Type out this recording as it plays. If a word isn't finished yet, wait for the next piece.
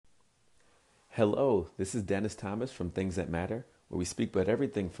Hello, this is Dennis Thomas from Things That Matter, where we speak about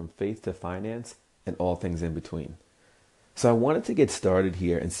everything from faith to finance and all things in between. So I wanted to get started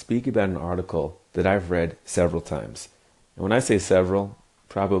here and speak about an article that I've read several times. And when I say several,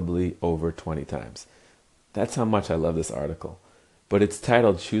 probably over 20 times. That's how much I love this article. But it's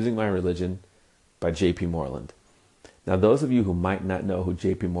titled Choosing My Religion by J.P. Moreland. Now, those of you who might not know who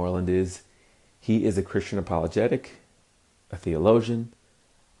J.P. Moreland is, he is a Christian apologetic, a theologian,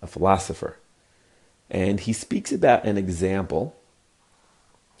 a philosopher. And he speaks about an example,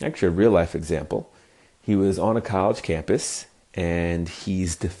 actually a real life example. He was on a college campus and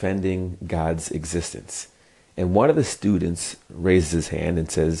he's defending God's existence. And one of the students raises his hand and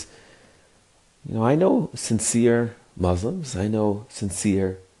says, I know sincere Muslims, I know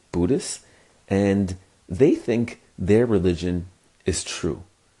sincere Buddhists, and they think their religion is true.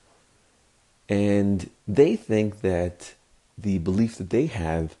 And they think that the belief that they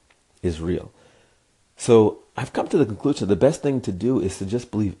have is real. So I've come to the conclusion the best thing to do is to just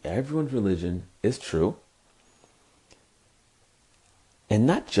believe everyone's religion is true and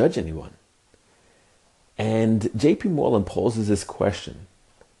not judge anyone. And J.P. Moreland poses this question: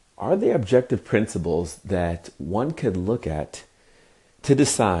 are there objective principles that one could look at to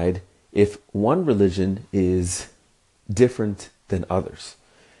decide if one religion is different than others?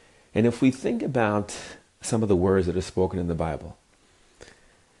 And if we think about some of the words that are spoken in the Bible,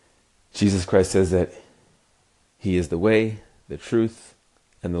 Jesus Christ says that He is the way, the truth,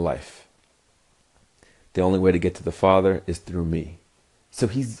 and the life. The only way to get to the Father is through me. So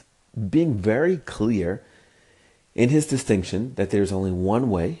he's being very clear in his distinction that there's only one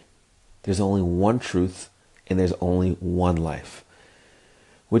way, there's only one truth, and there's only one life.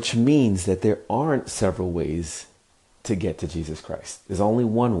 Which means that there aren't several ways to get to Jesus Christ. There's only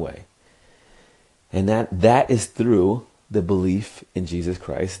one way. And that is through the belief in Jesus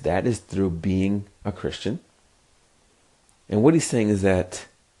Christ. That is through being a Christian. And what he's saying is that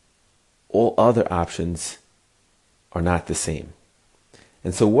all other options are not the same.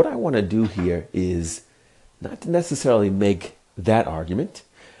 And so what I want to do here is not to necessarily make that argument,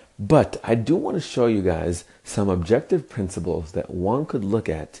 but I do want to show you guys some objective principles that one could look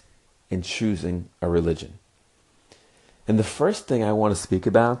at in choosing a religion. And the first thing I want to speak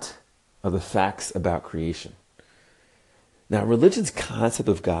about are the facts about creation. Now, religion's concept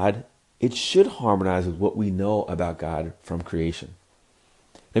of God, it should harmonize with what we know about God from creation.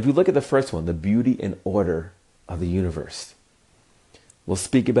 If you look at the first one, the beauty and order of the universe, we'll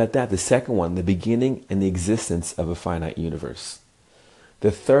speak about that. The second one, the beginning and the existence of a finite universe. The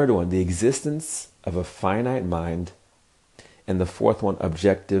third one, the existence of a finite mind. And the fourth one,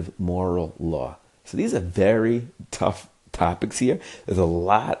 objective moral law. So these are very tough topics here. There's a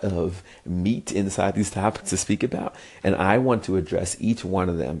lot of meat inside these topics to speak about. And I want to address each one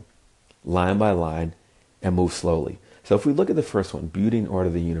of them line by line and move slowly. So if we look at the first one, beauty and order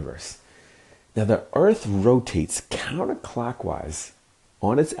of the universe. Now the earth rotates counterclockwise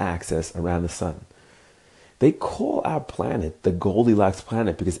on its axis around the sun. They call our planet the Goldilocks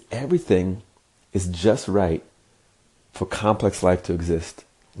planet because everything is just right for complex life to exist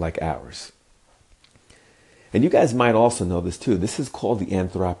like ours. And you guys might also know this too. This is called the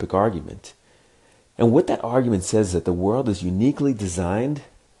anthropic argument. And what that argument says is that the world is uniquely designed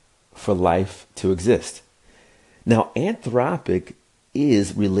for life to exist. Now, anthropic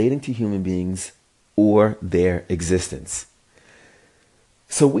is relating to human beings or their existence.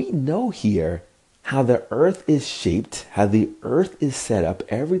 So we know here how the earth is shaped, how the earth is set up.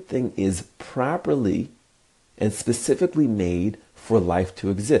 Everything is properly and specifically made for life to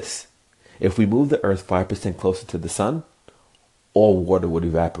exist. If we move the earth 5% closer to the sun, all water would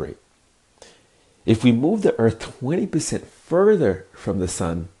evaporate. If we move the earth 20% further from the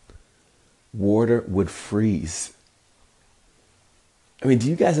sun, water would freeze. I mean, do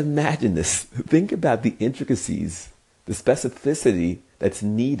you guys imagine this? Think about the intricacies, the specificity that's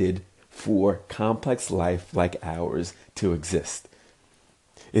needed for complex life like ours to exist.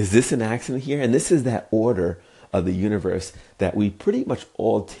 Is this an accident here? And this is that order of the universe that we pretty much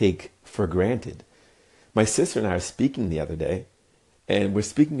all take for granted. My sister and I are speaking the other day, and we're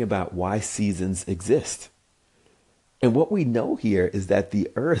speaking about why seasons exist. And what we know here is that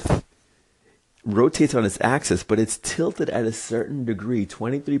the earth rotates on its axis, but it's tilted at a certain degree,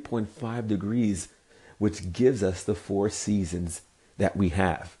 23.5 degrees, which gives us the 4 seasons that we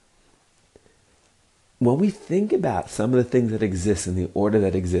have. When we think about some of the things that exist in the order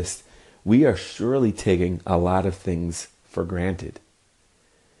that exists, we are surely taking a lot of things for granted.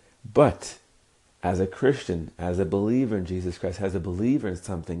 But as a Christian, as a believer in Jesus Christ, as a believer in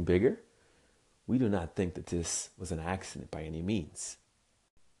something bigger, we do not think that this was an accident by any means.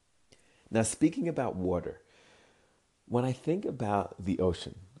 Now, speaking about water, when I think about the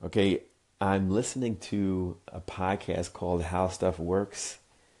ocean, okay, I'm listening to a podcast called How Stuff Works.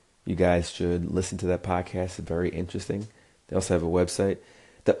 You guys should listen to that podcast. It's very interesting. They also have a website.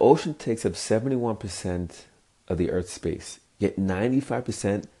 The ocean takes up 71% of the Earth's space, yet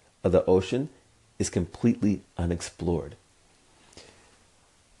 95% of the ocean is completely unexplored.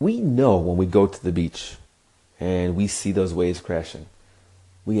 We know when we go to the beach and we see those waves crashing,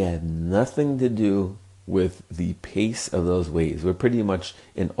 we have nothing to do with the pace of those waves. We're pretty much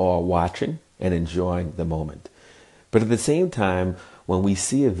in awe watching and enjoying the moment. But at the same time, when we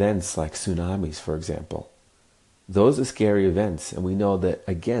see events like tsunamis, for example, those are scary events. And we know that,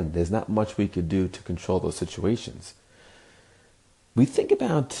 again, there's not much we could do to control those situations. We think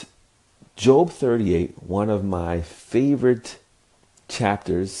about Job 38, one of my favorite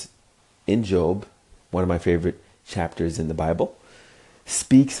chapters in Job, one of my favorite chapters in the Bible,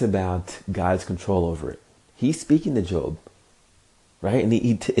 speaks about God's control over it. He's speaking to Job, right? And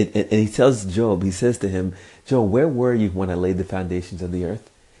he tells Job, he says to him, Job, where were you when I laid the foundations of the earth?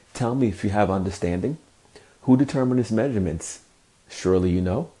 Tell me if you have understanding. Who determined its measurements? Surely you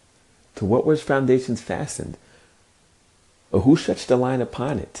know. To what were its foundations fastened? Or who stretched the line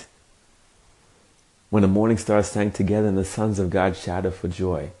upon it? When the morning stars sang together and the sons of God shouted for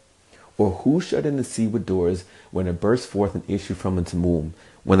joy? Or who shut in the sea with doors when it burst forth and issued from its womb?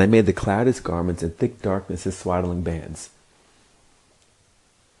 When I made the cloud its garments and thick darkness its swaddling bands?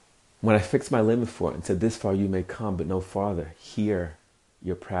 When I fixed my limit for it and said, this far you may come, but no farther, here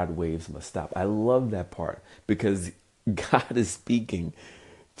your proud waves must stop. I love that part because God is speaking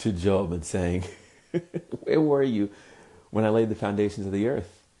to Job and saying, where were you when I laid the foundations of the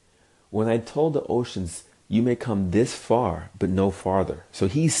earth? When I told the oceans, you may come this far, but no farther. So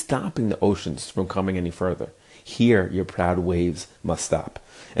he's stopping the oceans from coming any further. Here, your proud waves must stop.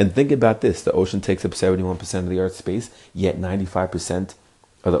 And think about this. The ocean takes up 71% of the Earth's space, yet 95%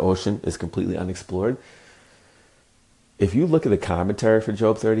 of the ocean is completely unexplored. If you look at the commentary for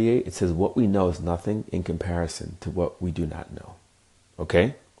Job 38, it says, what we know is nothing in comparison to what we do not know.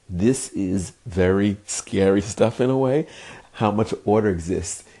 Okay? This is very scary stuff in a way. How much order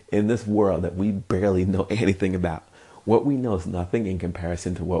exists in this world that we barely know anything about. What we know is nothing in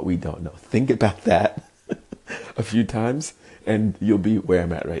comparison to what we don't know. Think about that a few times and you'll be where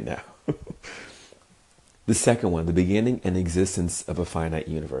I'm at right now. The second one, the beginning and existence of a finite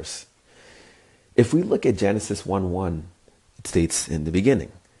universe. If we look at Genesis 1:1, it states in the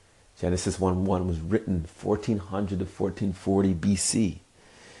beginning. Genesis 1:1 was written 1400 to 1440 BC.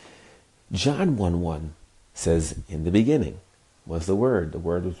 John 1:1 says, in the beginning was the Word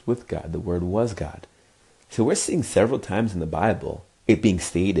was with God, the Word was God. So we're seeing several times in the Bible it being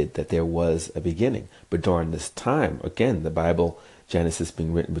stated that there was a beginning. But during this time, again, the Bible, Genesis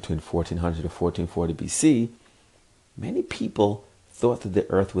being written between 1400 to 1440 BC, many people thought that the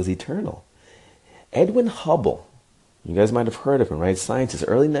earth was eternal. Edwin Hubble, you guys might have heard of him, right? Scientist,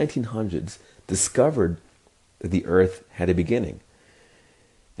 early 1900s, discovered that the earth had a beginning.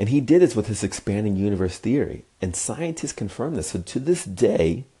 And he did this with his expanding universe theory. And scientists confirm this. So to this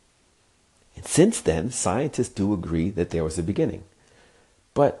day, and since then, scientists do agree that there was a beginning.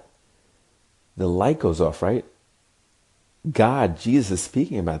 But the light goes off, right? God, Jesus is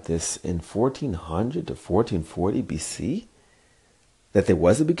speaking about this in 1400 to 1440 BC, that there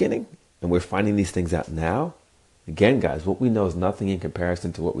was a beginning, and we're finding these things out now. Again, guys, what we know is nothing in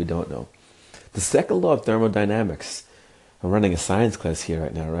comparison to what we don't know. The second law of thermodynamics. I'm running a science class here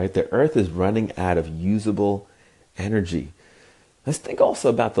right now, right? The earth is running out of usable energy. Let's think also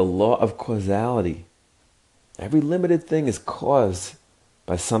about the law of causality. Every limited thing is caused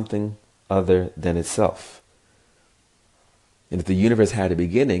by something other than itself. And if the universe had a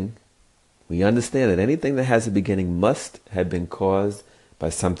beginning, we understand that anything that has a beginning must have been caused by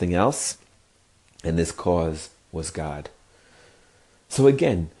something else, and this cause was God. So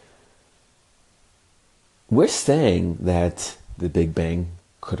again, we're saying that the Big Bang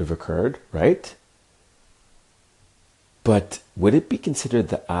could have occurred, right? But would it be considered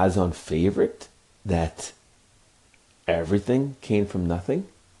the odds-on favorite that everything came from nothing?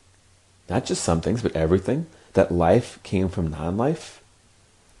 Not just some things, but everything? That life came from non-life?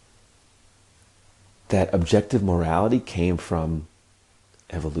 That objective morality came from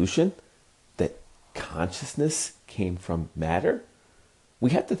evolution? That consciousness came from matter? We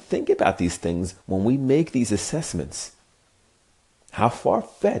have to think about these things when we make these assessments. How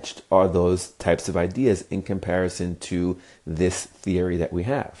far-fetched are those types of ideas in comparison to this theory that we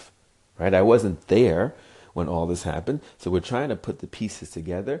have? Right? I wasn't there when all this happened, so we're trying to put the pieces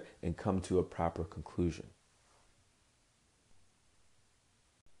together and come to a proper conclusion.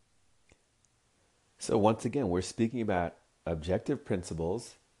 So once again, we're speaking about objective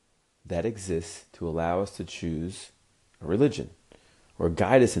principles that exist to allow us to choose a religion or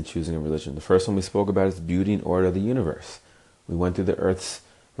guide us in choosing a religion. The first one we spoke about is beauty and order of the universe. We went through the Earth's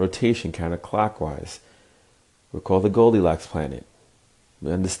rotation counterclockwise. We're called the Goldilocks planet.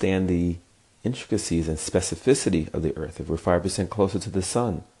 We understand the intricacies and specificity of the Earth. If we're 5% closer to the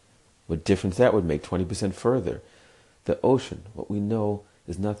sun, what difference that would make 20% further. The ocean, what we know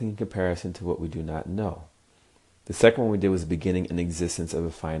is nothing in comparison to what we do not know. The second one we did was the beginning and existence of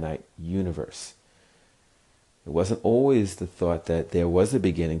a finite universe. It wasn't always the thought that there was a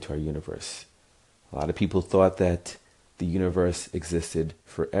beginning to our universe. A lot of people thought that the universe existed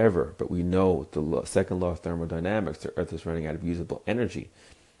forever, but we know the second law of thermodynamics, the Earth is running out of usable energy.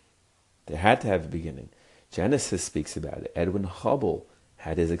 There had to have a beginning. Genesis speaks about it. Edwin Hubble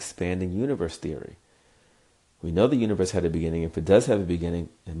had his expanding universe theory. We know the universe had a beginning. If it does have a beginning,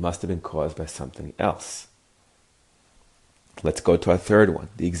 it must have been caused by something else. Let's go to our third one,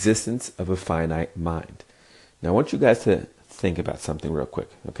 the existence of a finite mind. Now, I want you guys to think about something real quick,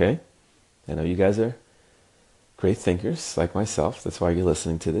 okay? I know you guys are great thinkers like myself. That's why you're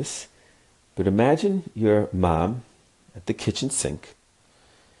listening to this. But imagine your mom at the kitchen sink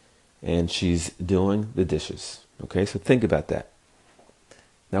and she's doing the dishes, okay? So think about that.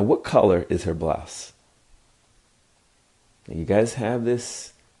 Now, what color is her blouse? Now, you guys have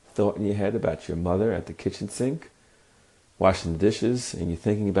this thought in your head about your mother at the kitchen sink washing the dishes, and you're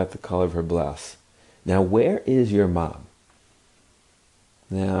thinking about the color of her blouse. Now, where is your mom?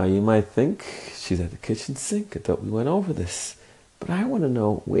 Now, you might think she's at the kitchen sink. I thought we went over this. But I want to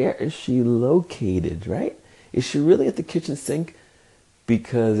know, where is she located, right? Is she really at the kitchen sink?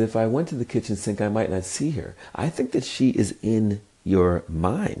 Because if I went to the kitchen sink, I might not see her. I think that she is in your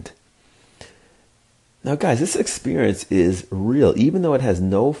mind. Now, guys, this experience is real, even though it has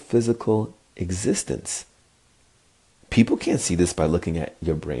no physical existence. People can't see this by looking at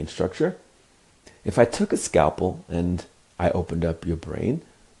your brain structure. If I took a scalpel and I opened up your brain,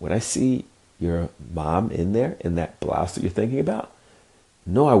 would I see your mom in there, in that blouse that you're thinking about?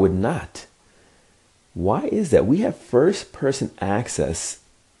 No, I would not. Why is that? We have first-person access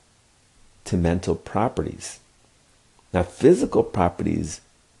to mental properties. Now, physical properties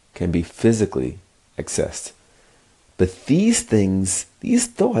can be physically accessed. But these things, these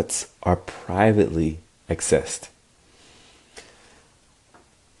thoughts are privately accessed.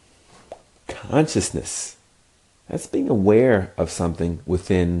 Consciousness, that's being aware of something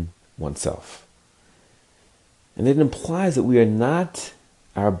within oneself. And it implies that we are not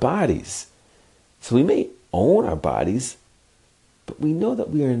our bodies. So we may own our bodies, but we know that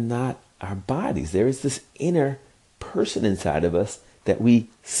we are not our bodies. There is this inner person inside of us that we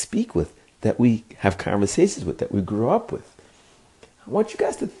speak with, that we have conversations with, that we grow up with. I want you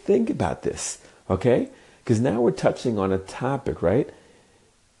guys to think about this, okay? Because now we're touching on a topic, right?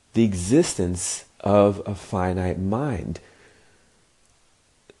 The existence of a finite mind.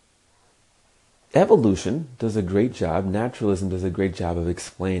 Evolution does a great job, naturalism does a great job of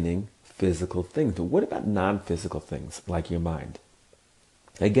explaining physical things. But what about non-physical things like your mind?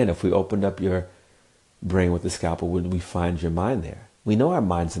 Again, if we opened up your brain with a scalpel, would we find your mind there? We know our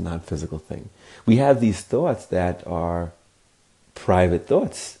mind's a non-physical thing. We have these thoughts that are private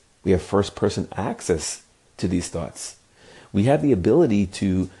thoughts. We have first-person access to these thoughts. We have the ability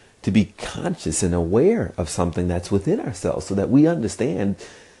to be conscious and aware of something that's within ourselves so that we understand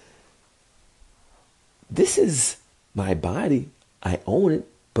this is my body. I own it,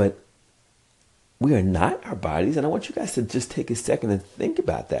 but we are not our bodies. And I want you guys to just take a second and think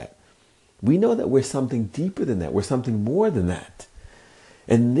about that. We know that we're something deeper than that. We're something more than that.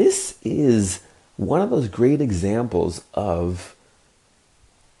 And this is one of those great examples of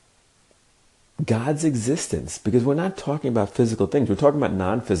God's existence, because we're not talking about physical things. We're talking about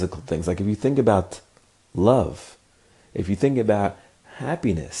non-physical things. Like if you think about love, if you think about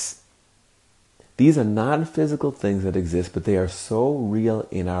happiness, these are non-physical things that exist, but they are so real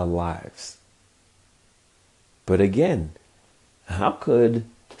in our lives. But again, how could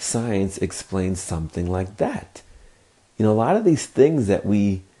science explain something like that? You know, a lot of these things that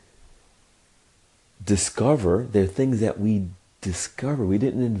we discover, they're things that we discover. We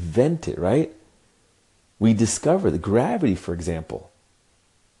didn't invent it, right? We discover the gravity, for example.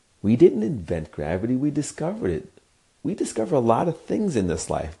 We didn't invent gravity, we discovered it. We discover a lot of things in this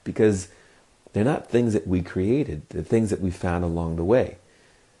life because they're not things that we created. They're things that we found along the way.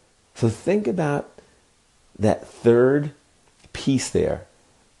 So think about that third piece there.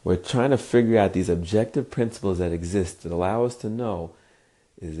 We're trying to figure out these objective principles that exist that allow us to know,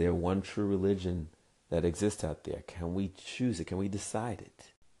 is there one true religion that exists out there? Can we choose it? Can we decide it?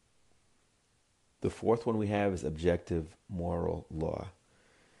 The fourth one we have is objective moral law.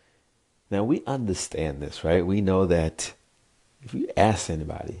 Now we understand this, right? We know that if you ask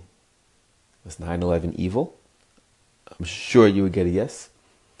anybody, was 9/11 evil? I'm sure you would get a yes.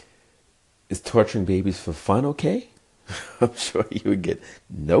 Is torturing babies for fun okay? I'm sure you would get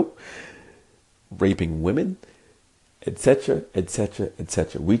no. Raping women, etc., etc.,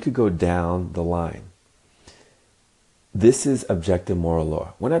 etc. We could go down the line. This is objective moral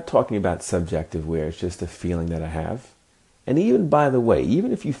law. We're not talking about subjective where it's just a feeling that I have. And even, by the way,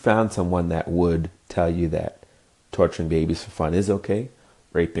 even if you found someone that would tell you that torturing babies for fun is okay,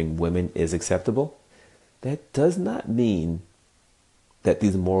 raping women is acceptable, that does not mean that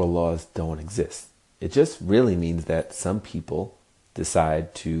these moral laws don't exist. It just really means that some people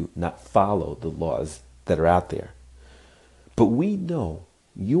decide to not follow the laws that are out there. But we know,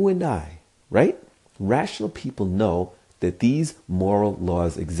 you and I, right? Rational people know that these moral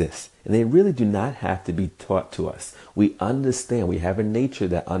laws exist. And they really do not have to be taught to us. We understand, we have a nature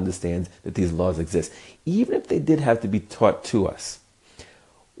that understands that these laws exist. Even if they did have to be taught to us,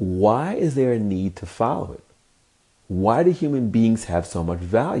 why is there a need to follow it? Why do human beings have so much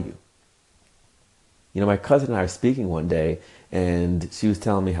value? You know, my cousin and I were speaking one day, and she was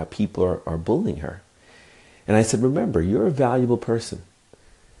telling me how people are bullying her. And I said, remember, you're a valuable person.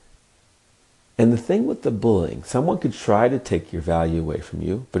 And the thing with the bullying, someone could try to take your value away from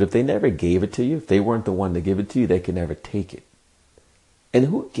you, but if they never gave it to you, if they weren't the one to give it to you, they could never take it. And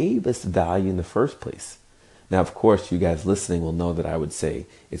who gave us value in the first place? Now, of course, you guys listening will know that I would say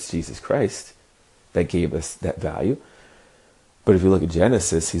it's Jesus Christ that gave us that value. But if you look at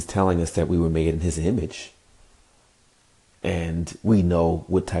Genesis, he's telling us that we were made in his image. And we know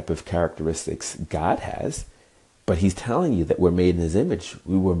what type of characteristics God has. But he's telling you that we're made in his image.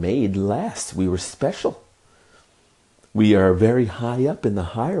 We were made last. We were special. We are very high up in the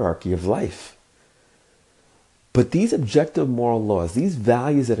hierarchy of life. But these objective moral laws, these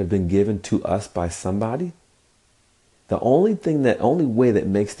values that have been given to us by somebody, the only way that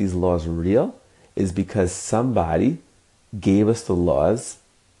makes these laws real is because somebody gave us the laws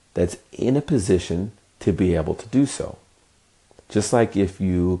that's in a position to be able to do so. Just like if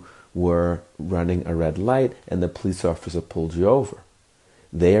you were running a red light and the police officer pulled you over.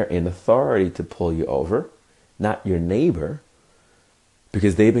 They are in authority to pull you over, not your neighbor,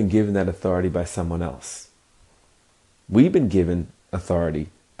 because they've been given that authority by someone else. We've been given authority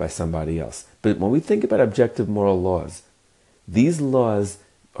by somebody else. But when we think about objective moral laws, these laws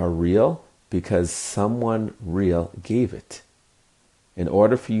are real because someone real gave it. In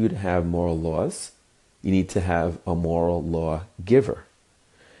order for you to have moral laws, you need to have a moral law giver.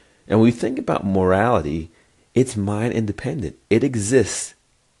 And when we think about morality, it's mind independent. It exists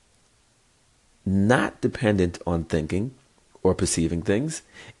not dependent on thinking or perceiving things.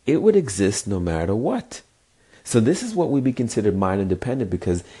 It would exist no matter what. So this is what would be considered mind independent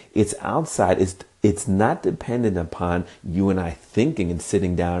because it's outside. It's not dependent upon you and I thinking and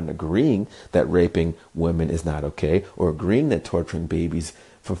sitting down and agreeing that raping women is not okay or agreeing that torturing babies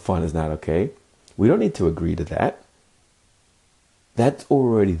for fun is not okay. We don't need to agree to that. That's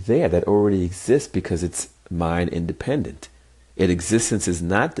already there. That already exists because it's mind independent. Its existence is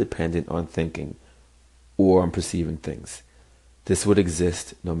not dependent on thinking or on perceiving things. This would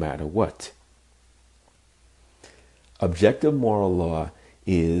exist no matter what. Objective moral law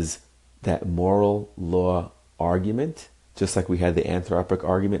is that moral law argument, just like we had the anthropic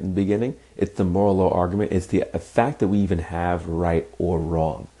argument in the beginning. It's the moral law argument. It's the fact that we even have right or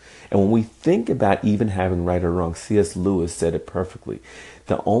wrong. And when we think about even having right or wrong, C.S. Lewis said it perfectly.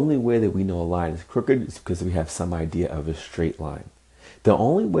 The only way that we know a line is crooked is because we have some idea of a straight line. The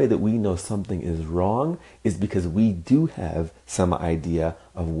only way that we know something is wrong is because we do have some idea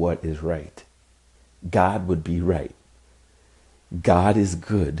of what is right. God would be right. God is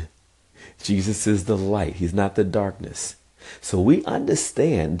good. Jesus is the light. He's not the darkness. So we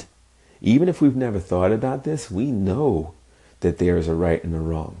understand, even if we've never thought about this, we know that there is a right and a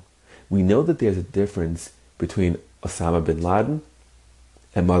wrong. We know that there's a difference between Osama bin Laden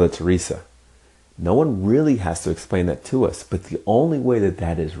and Mother Teresa. No one really has to explain that to us, but the only way that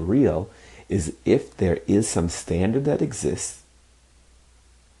that is real is if there is some standard that exists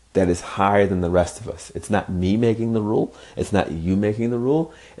that is higher than the rest of us. It's not me making the rule. It's not you making the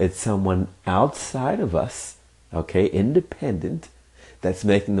rule. It's someone outside of us, okay, independent, that's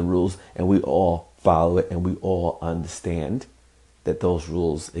making the rules, and we all follow it, and we all understand that those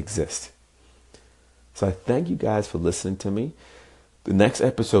rules exist. So I thank you guys for listening to me. The next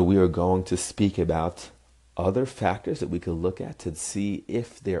episode, we are going to speak about other factors that we could look at to see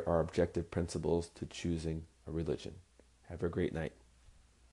if there are objective principles to choosing a religion. Have a great night.